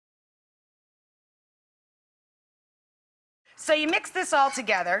So you mix this all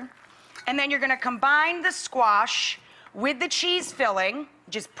together, and then you're gonna combine the squash with the cheese filling.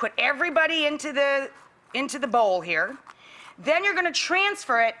 Just put everybody into the bowl here. Then you're gonna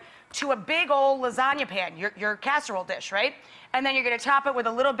transfer it to a big old lasagna pan, your casserole dish, right? And then you're gonna top it with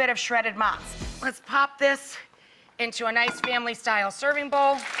a little bit of shredded mozz. Let's pop this into a nice family-style serving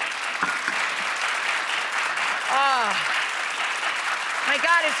bowl. Oh, my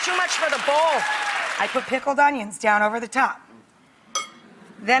God, it's too much for the bowl. I put pickled onions down over the top.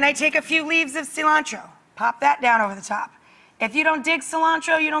 Then I take a few leaves of cilantro, pop that down over the top. If you don't dig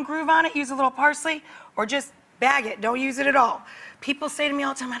cilantro, you don't groove on it, use a little parsley, or just bag it, don't use it at all. People say to me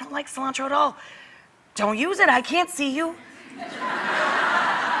all the time, I don't like cilantro at all. Don't use it, I can't see you.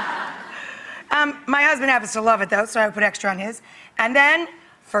 My husband happens to love it though, so I put extra on his. And then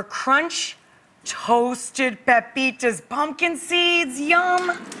for crunch, toasted pepitas, pumpkin seeds,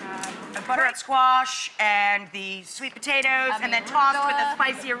 yum. The butternut squash and the sweet potatoes, and then tossed with the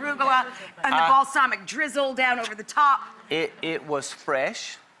spicy arugula and the balsamic drizzle down over the top. It was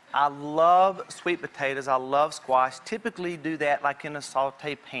fresh. I love sweet potatoes. I love squash. Typically do that like in a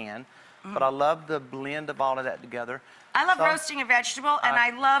saute pan, but I love the blend of all of that together. I love roasting a vegetable, and I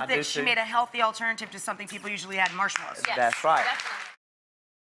love that she too. made a healthy alternative to something people usually add, marshmallows. Yes, That's right. definitely.